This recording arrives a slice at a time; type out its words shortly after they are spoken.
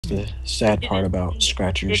the sad Did part it, about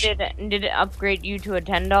scratchers. did it upgrade you to a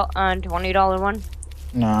 $20 one?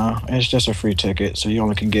 Nah, it's just a free ticket, so you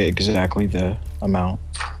only can get exactly the amount.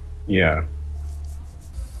 Yeah.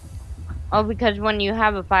 Oh, because when you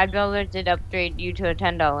have a $5, it upgrade you to a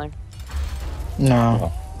 $10.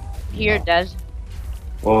 No. Here it does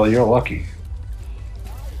Well, you're lucky.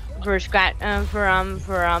 for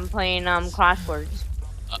playing crosswords.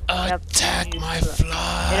 Attack my It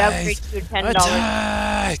flies! upgrades you to $10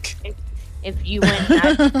 Attack! if you win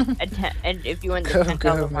that if you win the Go, $10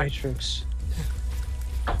 go, one. Matrix.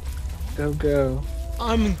 Go, go.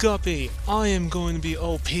 I'm Guppy. I am going to be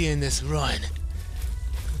OP in this run.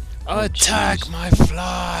 Attack jeez. my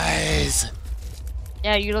flies!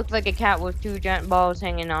 Yeah, you look like a cat with two giant balls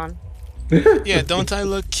hanging on. Yeah, don't I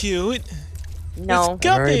look cute? No. It's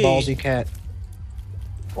A very Guppy! ballsy cat.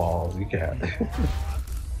 Ballsy cat.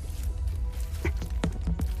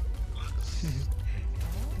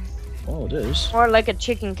 Oh, it is. Or like a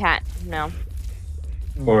chicken cat. No.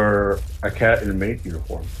 Or a cat in a maid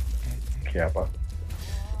uniform. Kappa.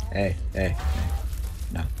 Hey, hey.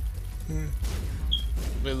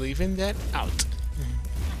 We're leaving that out.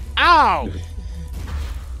 Ow!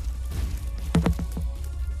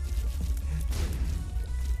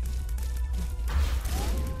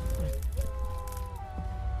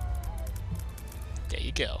 There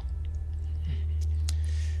you go.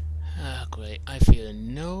 Ah, great. I feel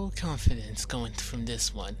no confidence going from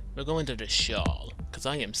this one. We're going to the shawl, because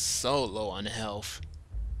I am so low on health.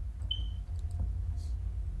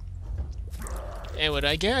 And what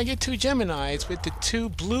I get? I get two Geminis with the two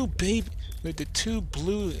blue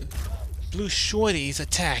shorties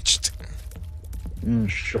attached.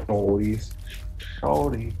 Shorties.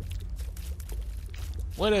 Shorty.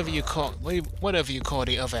 Whatever you call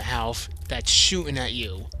the other half that's shooting at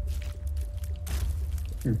you.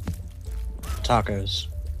 Tacos.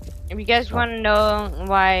 If you guys want to know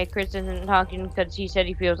why Chris isn't talking, because he said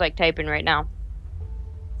he feels like typing right now.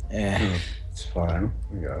 Eh, It's fine,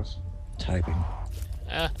 I guess. typing.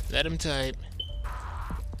 Let him type.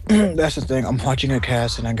 That's the thing. I'm watching a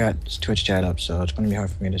cast and I got Twitch chat up, so it's gonna be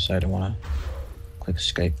hard for me to decide. I wanna click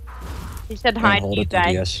escape. He said And hi to hold you up the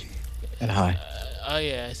guys. DS. And hi. Oh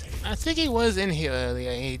yes, I think he was in here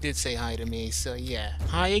earlier. He did say hi to me, so yeah.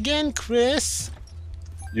 Hi again, Chris.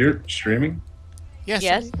 You're streaming? Yes,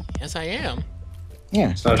 Yes. yes, I am.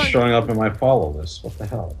 Yeah, It's not showing up in my follow list. What the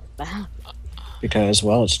hell? because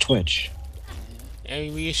well, it's Twitch.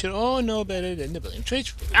 And we should all know better than the blame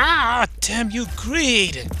Twitch. Ah, damn you,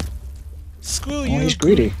 greed! Screw Oh, you, he's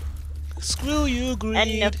greedy. Screw you, greed.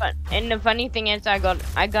 And the funny thing is, I got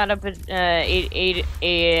up at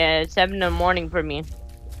 7 in the morning for me,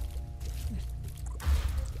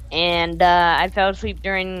 and I fell asleep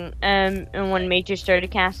during when Major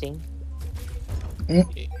started casting.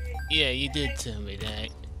 Yeah, you did tell me that.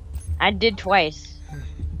 I did twice.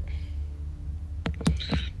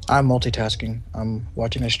 I'm multitasking. I'm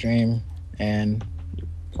watching a stream and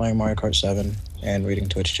playing Mario Kart 7 and reading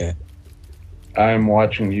Twitch chat. I'm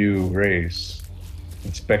watching you race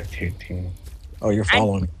and spectating. Oh, you're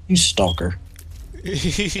following me. You stalker.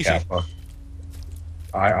 Kappa.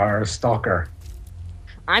 IR stalker.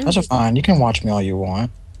 I'm That's fine. You can watch me all you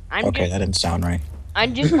want. I'm Okay, that didn't sound right.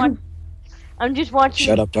 I'm just watching.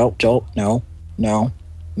 Shut up, Jolt. Jolt. No. No.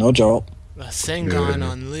 No, Jolt. Rasengan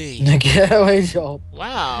on Lee. Get away, Jolt.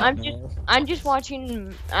 Wow. I'm just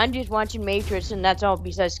watching Matrix, and that's all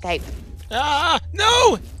besides Skype. Ah,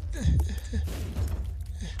 no!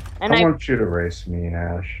 And I I want you to race me,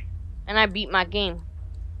 Ash. beat my game.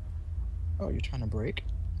 Oh, you're trying to break?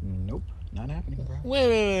 Nope. Not happening, bro.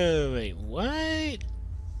 Wait, what?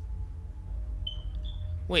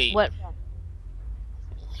 Wait. What?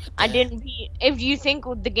 I didn't beat. If you think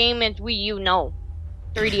the game is Wii U, no.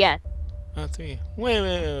 3DS. Oh, three.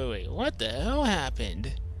 Wait, what the hell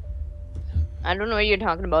happened? I don't know what you're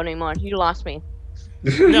talking about anymore. You lost me.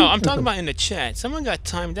 No, I'm talking about in the chat. Someone got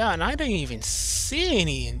timed out and I didn't even see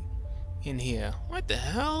any in here. What the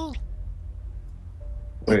hell?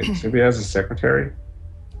 Wait, Subi has a secretary?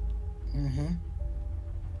 Mm-hmm.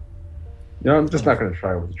 No, I'm just not going to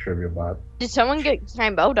try with the trivia bot. Did someone get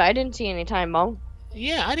timed out? I didn't see any time out.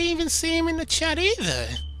 Yeah, I didn't even see him in the chat either.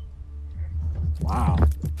 Wow.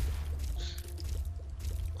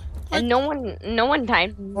 And no one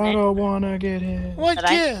timed. I don't wanna get hit. What Did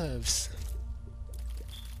I? gives?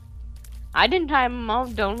 I didn't time him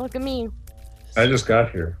out. Don't look at me. I just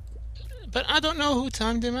got here. But I don't know who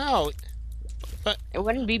timed him out. It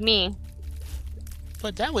wouldn't be me.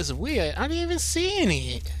 But that was weird. I didn't even see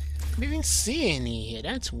any. I didn't even see any here.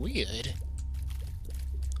 That's weird.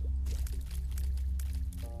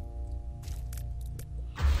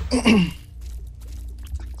 Me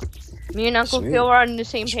and Uncle Sweet. Phil are on the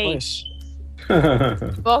same Which page.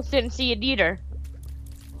 place? Both didn't see it either.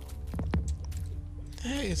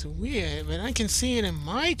 That is weird, but I can see it in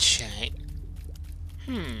my chat.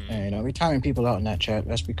 Hey, you know, we timing people out in that chat.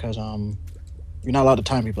 That's because you're not allowed to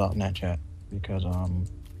time people out in that chat because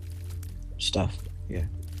stuff. Yeah.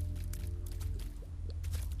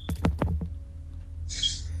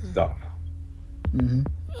 Stuff. Mm-hmm.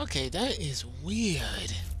 Okay, that is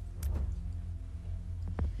weird.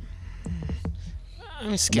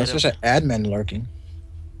 I'm scared Unless of... there's an admin lurking.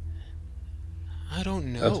 I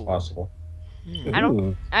don't know. That's possible.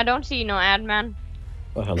 I don't see no ad man.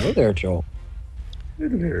 Well, hello there, Joel.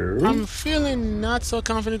 I'm feeling not so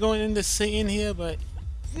confident going into singing here, but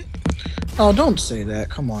Oh, don't say that.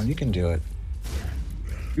 Come on, you can do it.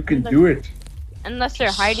 You can do it. Unless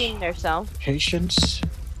they're hiding themselves. Patience.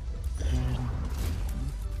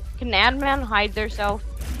 Can ad man hide themselves?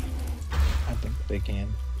 I think they can.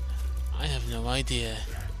 I have no idea.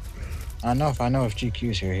 I know if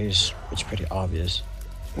GQ's here, it's pretty obvious.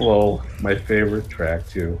 Well, my favorite track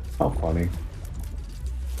too. How funny.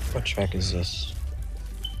 What track is this?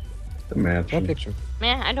 The That mansion. picture.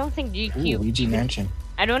 Man, I don't think Ooh, GQ. Luigi Mansion.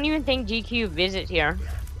 I don't even think GQ visit here.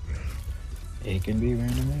 It can be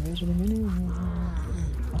randomly visiting anywhere.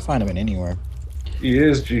 I'll find him in anywhere. He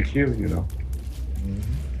is GQ, you know.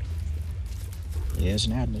 He is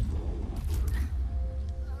an admin.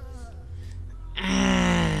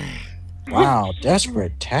 Wow,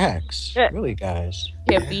 desperate tax. Really, guys?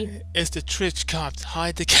 Hippie. It's the Twitch cops.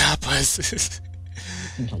 Hide the kappas.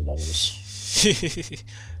 Lols.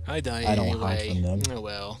 I die I don't anyway. hide from them. Oh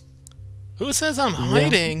well. Who says I'm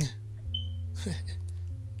hiding?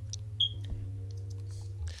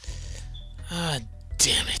 Ah,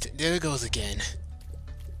 damn it. There it goes again.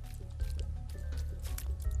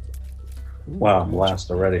 Wow, I'm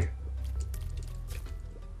last already.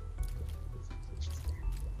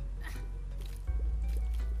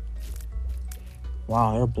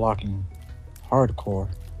 Wow, they're blocking hardcore.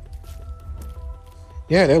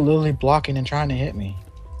 Yeah, they're literally blocking and trying to hit me.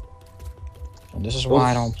 And this is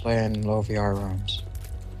why I don't play in low VR runs.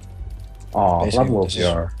 Oh, Basically, level this is-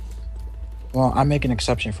 VR. Well, I make an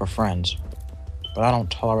exception for friends, but I don't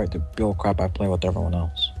tolerate the build crap I play with everyone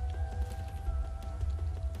else.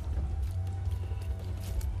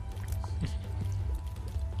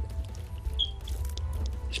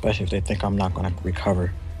 Especially if they think I'm not gonna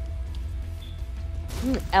recover.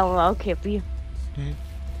 LOL, Kippy.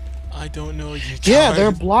 I don't know you. Yeah,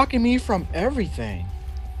 they're blocking me from everything.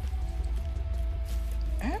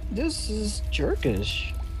 This is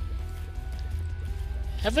jerkish.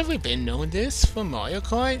 Have ever been known this for Mario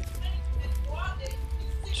Kart?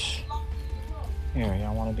 Here,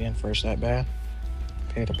 y'all want to be in first that bad?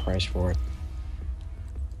 Pay the price for it.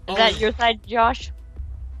 Is that your side, Josh?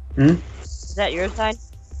 Hmm? Is that your side?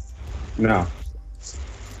 No.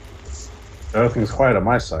 Everything's quiet on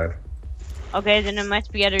my side. Okay, then it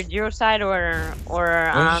must be either your side or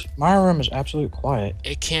My room is absolute quiet.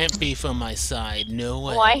 It can't be from my side. No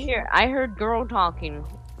way. Oh, I heard girl talking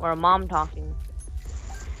or a mom talking.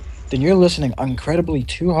 Then you're listening incredibly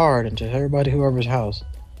too hard into everybody whoever's house.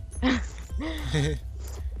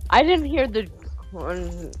 I didn't hear the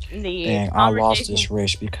Dang, I lost this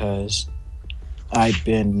race because I've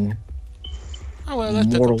been Oh well, let's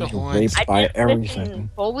look up the mortally horns. raped I by didn't everything.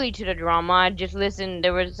 listen fully to the drama. I just listened.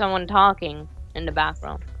 There was someone talking in the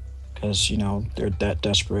background. Because, you know, they're that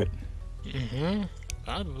desperate. Mm-hmm.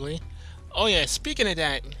 Probably. Oh yeah, speaking of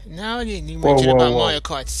that, now that you Whoa, mentioned whoa, about whoa. Mario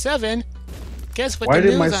Kart 7, guess what Why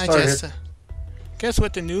the did my news I star just guess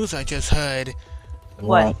what the news I just heard?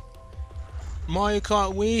 What? Mario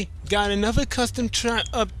Kart Wii got another custom track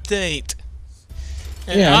update.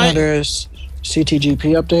 And Yeah, I know there's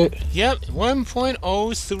CTGP update. Yep,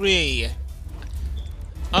 1.03.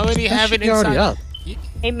 Already That have should it be already inside. up.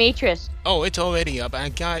 Hey, Matrix. Oh, it's already up. I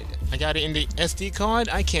got it in the SD card.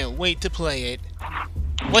 I can't wait to play it.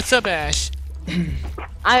 What's up, Ash?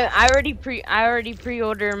 I already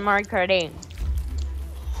pre-ordered Mario Kart 8.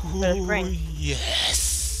 the spring. Ooh,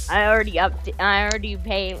 yes. I already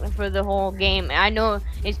paid for the whole game. I know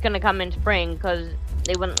it's gonna come in spring because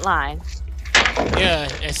they wouldn't lie. Yeah,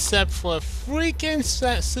 except for freaking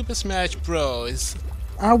Super Smash Bros.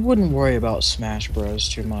 I wouldn't worry about Smash Bros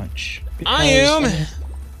too much. I am.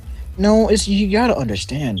 No, you gotta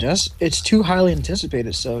understand. It's too highly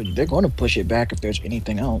anticipated, so they're going to push it back if there's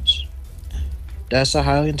anything else. That's a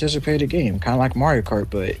highly anticipated game, kind of like Mario Kart,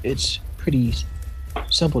 but it's pretty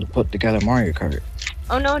simple to put together Mario Kart.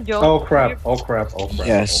 Oh no, Joe. Oh crap! Oh crap! Oh crap!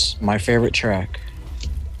 Yes, my favorite track.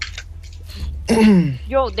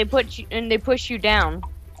 Yo, they push you down.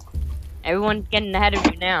 Everyone's getting ahead of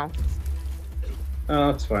you now.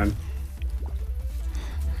 Oh, that's fine.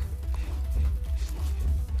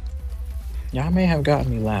 Y'all may have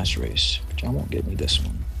gotten me last race, but y'all won't get me this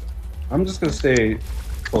one. I'm just gonna stay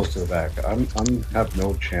close to the back. I'm have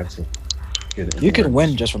no chance of getting. You can anywhere.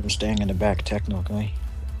 win just from staying in the back, technically.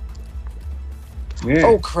 Yeah.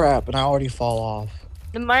 Oh crap! And I already fall off.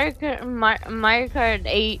 The Mario Kart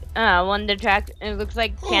 8 won the track. It looks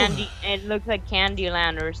like candy. It looks like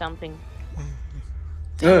Candyland or something.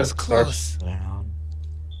 That was Star- close. Down.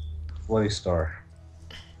 Bloody star.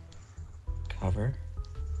 Cover.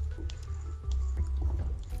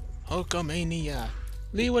 Hulkamania.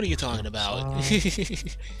 Lee, what are you talking about?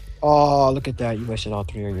 Oh, look at that! You wasted all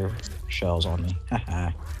 3 of your shells on me.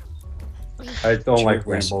 Haha. I don't Too like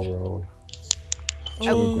aggressive. Rainbow Road.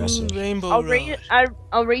 Oh, aggressive. Rainbow I'll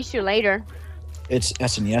Road. race you later. It's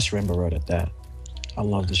SNES Rainbow Road at that. I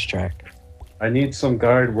love this track. I need some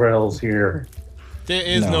guardrails here. There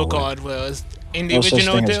is no No. guardrails. In the No such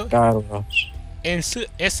original, thing as there, guardrails. in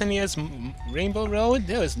SNES Rainbow Road,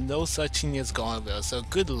 there is no such thing as guardrails. So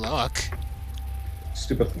good luck.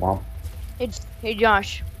 Stupid thwomp. Hey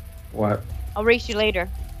Josh, What? I'll race you later.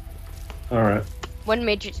 All right. When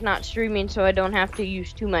Matrix not streaming, so I don't have to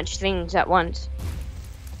use too much things at once.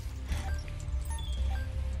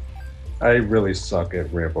 I really suck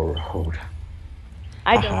at Rainbow Road.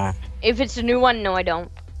 I don't. Haha. If it's a new one, no, I don't.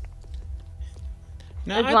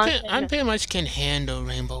 Now, As long I as- pretty much can handle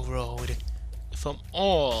Rainbow Road from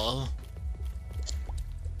all.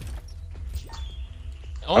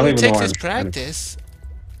 All don't it even takes know is I'm trying to- practice.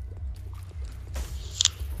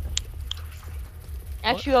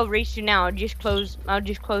 Actually, I'll race you now. I'll just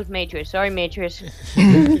close Matrix. Sorry, Matrix.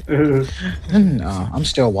 No, I'm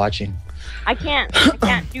still watching. I can't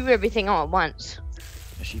do everything all at once.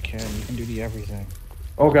 Yes, you can. You can do the everything.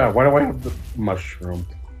 Oh god, why do I have the mushroom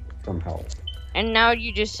from hell? And now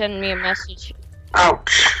you just send me a message.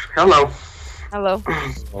 Ouch. Hello. Hello.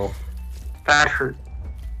 Oh, That hurt.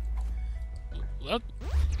 Look.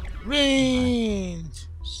 Range!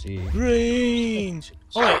 See. Range!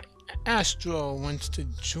 Oh wait, Astro wants to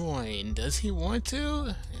join. Does he want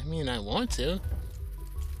to? I mean, I want to.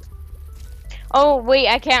 Oh wait,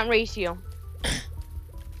 I can't race you.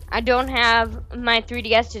 I don't have my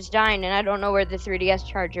 3DS is dying, and I don't know where the 3DS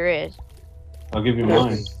charger is. I'll give you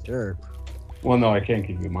mine. Derp. Well, no, I can't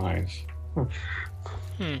give you mine.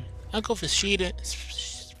 I'll go for speed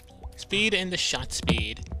and the shot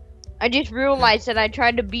speed. I just realized that I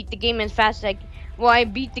tried to beat the game as fast as I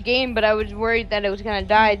beat the game, but I was worried that it was gonna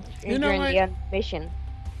die You know during what? the mission.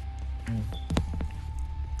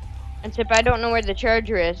 Except I don't know where the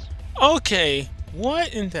charger is. Okay,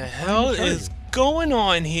 what in the hell charger? is going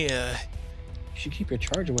on here? You should keep your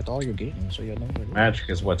charger with all your games so you'll know where it is. Magic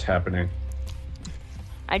is what's happening.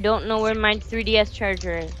 I don't know where my 3DS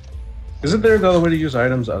charger is. Isn't there another way to use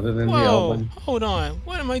items other than the Whoa, album? hold on.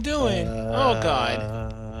 What am I doing? Oh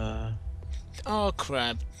god. Oh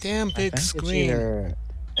crap. Damn I big think screen. It's either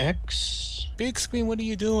X Big screen, what are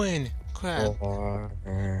you doing? Crap. or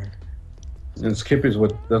And Skippy's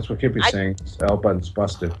that's what Kippy's saying. L button's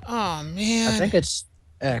busted. Oh I man. think it's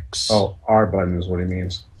X. Oh, R button is what he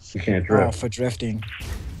means. You can't Oh, drift. for drifting.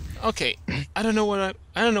 Okay. I don't know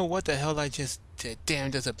what the hell I just did.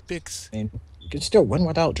 Damn, there's a I mean, you can still win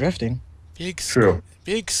without drifting True.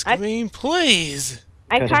 big screen, please.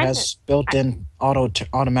 I because it kind of, has built-in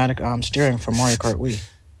automatic steering for Mario Kart Wii.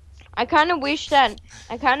 I kind of wish that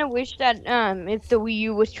if the Wii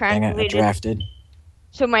U was Dang it, I translated, drafted.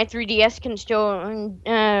 so my 3DS can still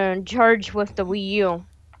charge with the Wii U.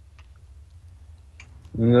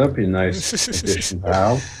 That'd be a nice addition,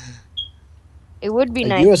 pal. It would be A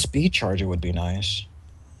nice. USB charger would be nice.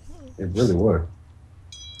 It really would.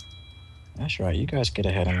 That's right. You guys get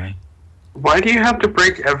ahead of me. Why do you have to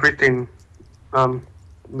break everything,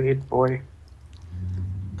 Meat Boy?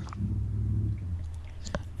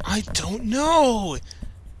 I don't know.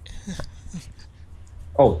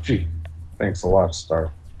 Oh, gee. Thanks a lot,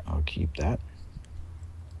 Star. I'll keep that.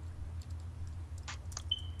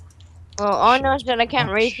 Well, all I know is that I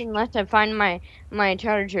can't race unless I find my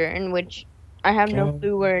charger, in which I have no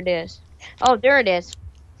clue where it is. Oh, there it is.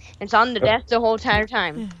 It's on the desk the whole entire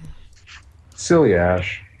time. Silly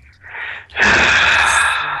Ash.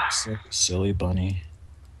 Silly bunny.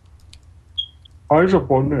 Eyes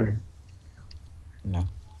up on there. No.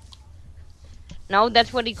 No,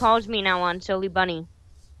 that's what he calls me now on Silly Bunny.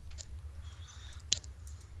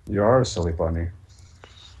 You are a silly bunny.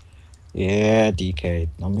 Yeah, DK.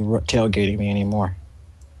 Don't be tailgating me anymore.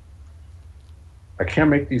 I can't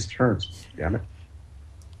make these turns. Damn it.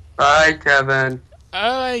 Bye, Kevin.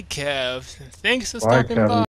 Alright, Kev. Thanks for Bye, stopping Kevin. by.